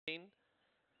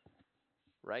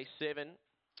Race 7,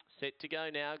 set to go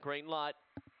now, green light.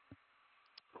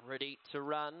 Ready to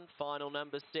run, final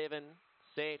number 7,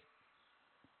 set.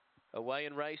 Away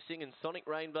and racing, and Sonic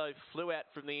Rainbow flew out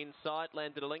from the inside,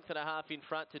 landed a length and a half in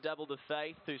front to Double the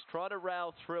Faith, who's tried to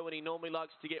rail through, and he normally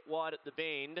likes to get wide at the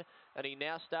bend, and he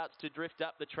now starts to drift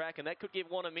up the track, and that could give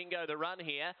Wanamingo the run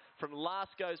here. From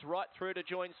last goes right through to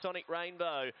join Sonic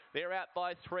Rainbow. They're out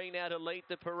by 3 now to lead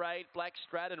the parade. Black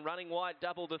Strat and running wide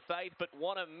Double the Faith, but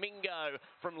Wanamingo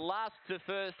from last to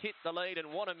first hit the lead, and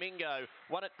Wanamingo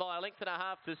won it by a length and a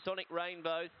half to Sonic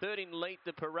Rainbow. Third in lead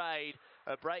the parade.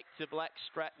 A break to Black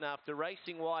Stratton after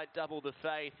racing wide Double the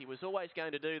Faith. He was always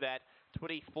going to do that.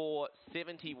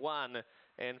 24.71.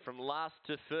 And from last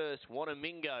to first,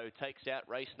 Wanamingo takes out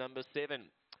race number 7.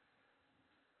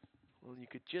 Well, you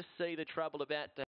could just see the trouble about to